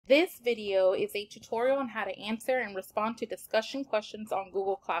This video is a tutorial on how to answer and respond to discussion questions on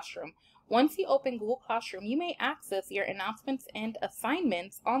Google Classroom. Once you open Google Classroom, you may access your announcements and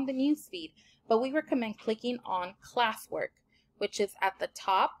assignments on the newsfeed, but we recommend clicking on Classwork, which is at the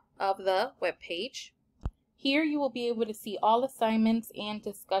top of the web page. Here you will be able to see all assignments and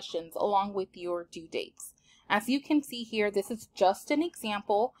discussions along with your due dates. As you can see here, this is just an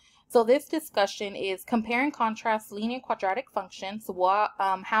example. So this discussion is compare and contrast linear quadratic functions.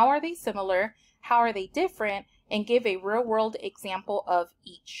 How are they similar? How are they different? And give a real-world example of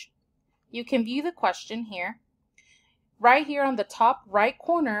each. You can view the question here. Right here on the top right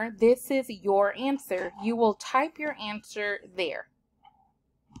corner, this is your answer. You will type your answer there.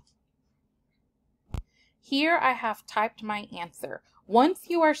 Here I have typed my answer. Once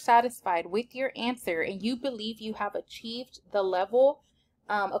you are satisfied with your answer and you believe you have achieved the level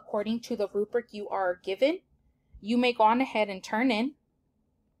according to the rubric you are given, you may go on ahead and turn in.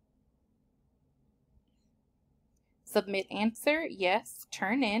 Submit answer, yes,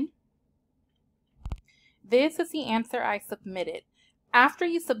 turn in. This is the answer I submitted. After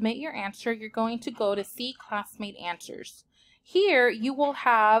you submit your answer, you're going to go to See Classmate Answers. Here you will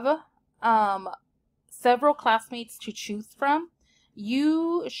have several classmates to choose from.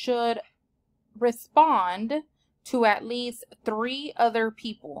 You should respond to at least 3 other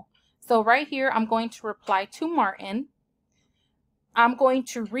people. So right here, I'm going to reply to Martin. I'm going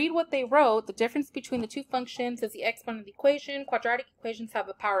to read what they wrote. The difference between the two functions is the exponent of the equation. Quadratic equations have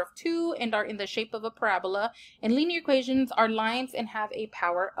a power of 2 and are in the shape of a parabola. And linear equations are lines and have a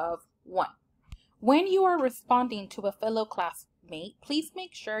power of 1. When you are responding to a fellow classmate, please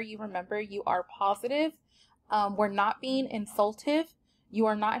make sure you remember you are positive. We're not being insultive. You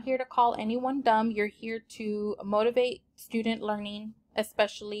are not here to call anyone dumb. You're here to motivate student learning,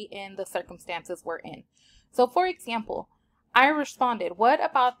 especially in the circumstances we're in. So for example, I responded, what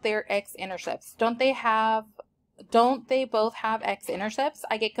about their x-intercepts? Don't they both have x-intercepts?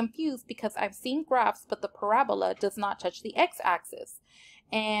 I get confused because I've seen graphs, but the parabola does not touch the x-axis.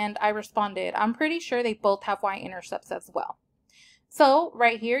 And I responded, I'm pretty sure they both have y-intercepts as well. So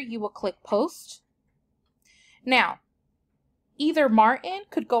right here, you will click post. Now, either Martin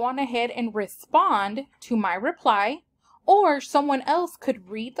could go on ahead and respond to my reply, or someone else could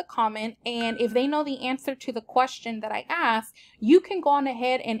read the comment, and if they know the answer to the question that I asked, you can go on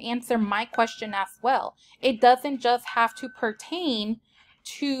ahead and answer my question as well. It doesn't just have to pertain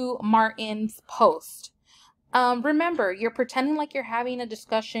to Martin's post. Remember, you're pretending like you're having a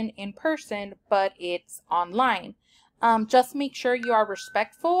discussion in person, but it's online. Just make sure you are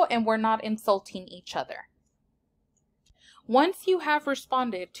respectful and we're not insulting each other. Once you have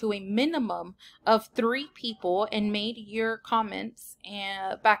responded to a minimum of 3 people and made your comments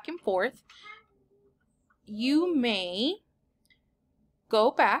back and forth, you may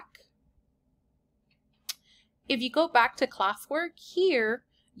go back. If you go back to classwork, here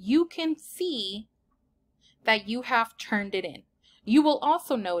you can see that you have turned it in. You will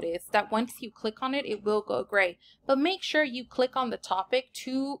also notice that once you click on it, it will go gray. But make sure you click on the topic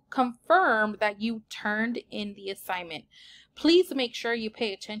to confirm that you turned in the assignment. Please make sure you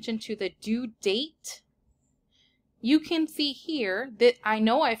pay attention to the due date. You can see here that I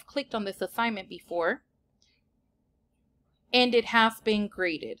know I've clicked on this assignment before, and it has been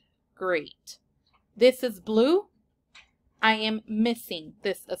graded. Great. This is blue. I am missing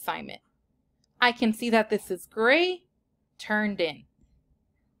this assignment. I can see that this is gray. Turned in.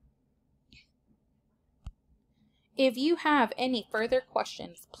 If you have any further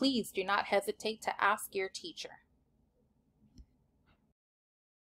questions, please do not hesitate to ask your teacher.